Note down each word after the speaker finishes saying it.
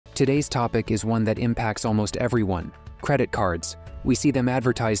Today's topic is one that impacts almost everyone: credit cards. We see them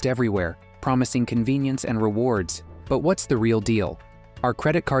advertised everywhere, promising convenience and rewards. But what's the real deal? Are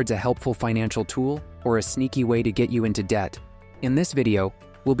credit cards a helpful financial tool or a sneaky way to get you into debt? In this video,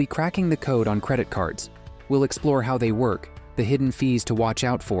 we'll be cracking the code on credit cards. We'll explore how they work, the hidden fees to watch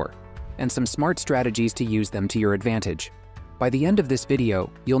out for, and some smart strategies to use them to your advantage. By the end of this video,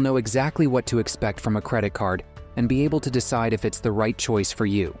 you'll know exactly what to expect from a credit card and be able to decide if it's the right choice for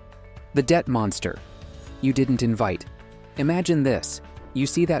you. The debt monster you didn't invite. Imagine this: you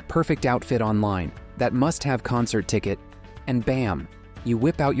see that perfect outfit online, that must-have concert ticket, and bam, you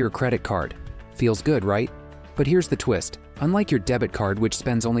whip out your credit card. Feels good, right? But here's the twist: unlike your debit card, which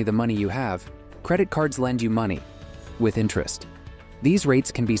spends only the money you have, credit cards lend you money with interest. These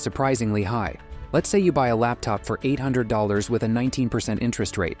rates can be surprisingly high. Let's say you buy a laptop for $800 with a 19%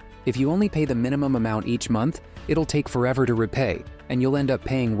 interest rate. If you only pay the minimum amount each month, it'll take forever to repay, and you'll end up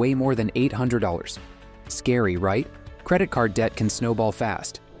paying way more than $800. Scary, right? Credit card debt can snowball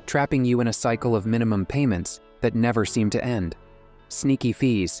fast, trapping you in a cycle of minimum payments that never seem to end. Sneaky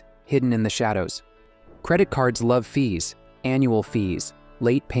fees, hidden in the shadows. Credit cards love fees: annual fees,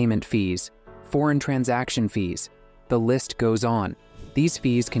 late payment fees, foreign transaction fees. The list goes on. These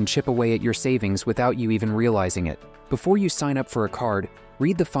fees can chip away at your savings without you even realizing it. Before you sign up for a card,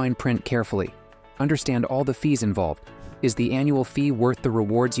 read the fine print carefully. Understand all the fees involved. Is the annual fee worth the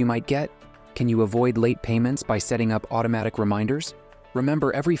rewards you might get? Can you avoid late payments by setting up automatic reminders?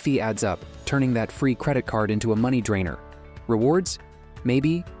 Remember, every fee adds up, turning that free credit card into a money drainer. Rewards?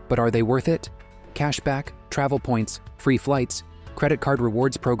 Maybe, but are they worth it? Cashback, travel points, free flights, credit card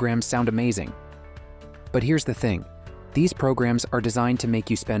rewards programs sound amazing. But here's the thing: these programs are designed to make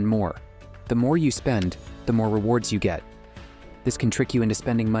you spend more. The more you spend, the more rewards you get. This can trick you into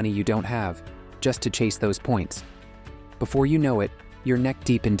spending money you don't have, just to chase those points. Before you know it, you're neck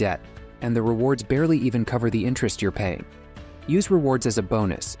deep in debt, and the rewards barely even cover the interest you're paying. Use rewards as a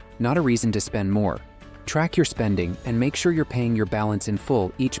bonus, not a reason to spend more. Track your spending and make sure you're paying your balance in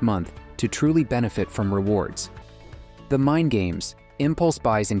full each month to truly benefit from rewards. The mind games, impulse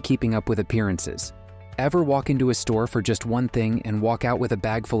buys, and keeping up with appearances. Ever walk into a store for just one thing and walk out with a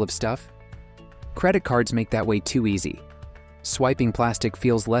bag full of stuff? Credit cards make that way too easy. Swiping plastic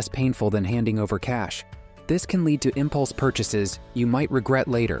feels less painful than handing over cash. This can lead to impulse purchases you might regret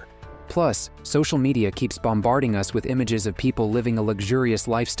later. Plus, social media keeps bombarding us with images of people living a luxurious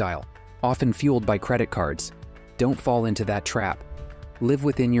lifestyle, often fueled by credit cards. Don't fall into that trap. Live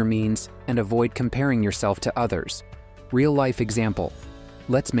within your means and avoid comparing yourself to others. Real-life example.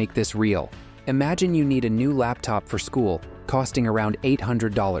 Let's make this real. Imagine you need a new laptop for school, costing around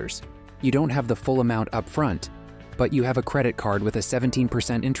 $800. You don't have the full amount up front, but you have a credit card with a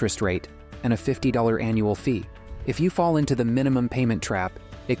 17% interest rate and a $50 annual fee. If you fall into the minimum payment trap,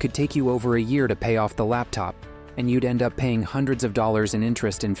 it could take you over a year to pay off the laptop, and you'd end up paying hundreds of dollars in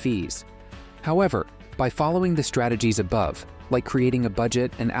interest and fees. However, by following the strategies above, like creating a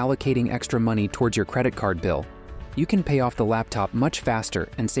budget and allocating extra money towards your credit card bill, you can pay off the laptop much faster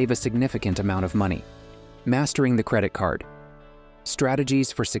and save a significant amount of money. Mastering the credit card.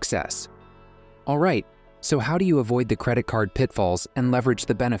 Strategies for success. Alright, so how do you avoid the credit card pitfalls and leverage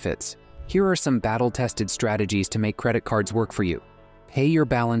the benefits? Here are some battle-tested strategies to make credit cards work for you. Pay your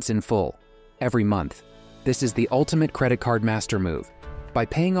balance in full, every month. This is the ultimate credit card master move. By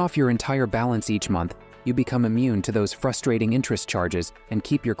paying off your entire balance each month, you become immune to those frustrating interest charges and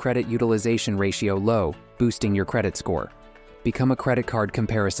keep your credit utilization ratio low, boosting your credit score. Become a credit card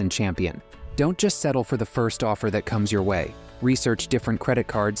comparison champion. Don't just settle for the first offer that comes your way. Research different credit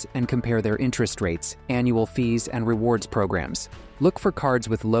cards and compare their interest rates, annual fees, and rewards programs. Look for cards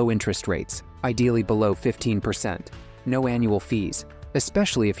with low interest rates, ideally below 15%, no annual fees,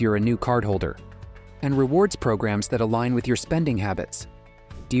 especially if you're a new cardholder, and rewards programs that align with your spending habits.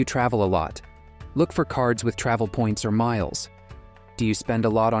 Do you travel a lot? Look for cards with travel points or miles. Do you spend a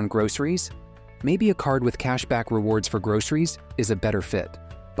lot on groceries? Maybe a card with cashback rewards for groceries is a better fit.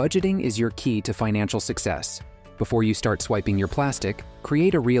 Budgeting is your key to financial success. Before you start swiping your plastic,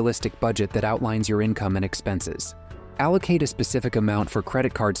 create a realistic budget that outlines your income and expenses. Allocate a specific amount for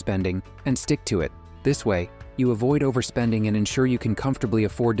credit card spending and stick to it. This way, you avoid overspending and ensure you can comfortably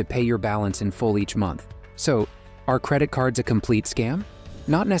afford to pay your balance in full each month. So, are credit cards a complete scam?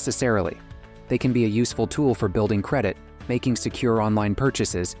 Not necessarily. They can be a useful tool for building credit, making secure online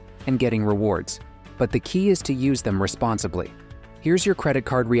purchases, and getting rewards. But the key is to use them responsibly. Here's your credit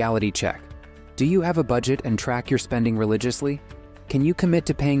card reality check. Do you have a budget and track your spending religiously? Can you commit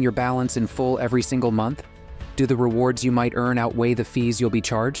to paying your balance in full every single month? Do the rewards you might earn outweigh the fees you'll be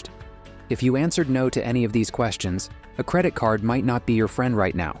charged? If you answered no to any of these questions, a credit card might not be your friend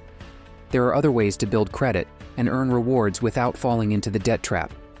right now. There are other ways to build credit and earn rewards without falling into the debt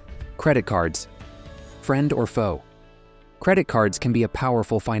trap. Credit cards. Friend or foe? Credit cards can be a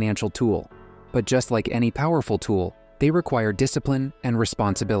powerful financial tool, but just like any powerful tool, they require discipline and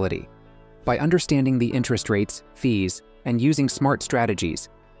responsibility. By understanding the interest rates, fees, and using smart strategies,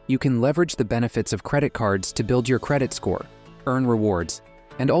 you can leverage the benefits of credit cards to build your credit score, earn rewards,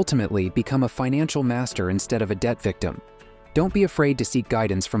 and ultimately become a financial master instead of a debt victim. Don't be afraid to seek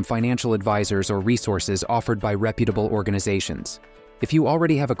guidance from financial advisors or resources offered by reputable organizations. If you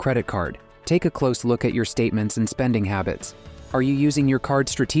already have a credit card, take a close look at your statements and spending habits. Are you using your card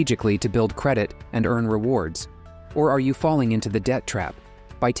strategically to build credit and earn rewards? Or are you falling into the debt trap?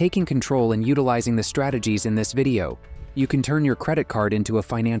 By taking control and utilizing the strategies in this video, you can turn your credit card into a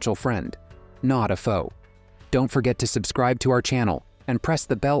financial friend, not a foe. Don't forget to subscribe to our channel and press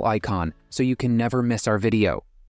the bell icon so you can never miss our video.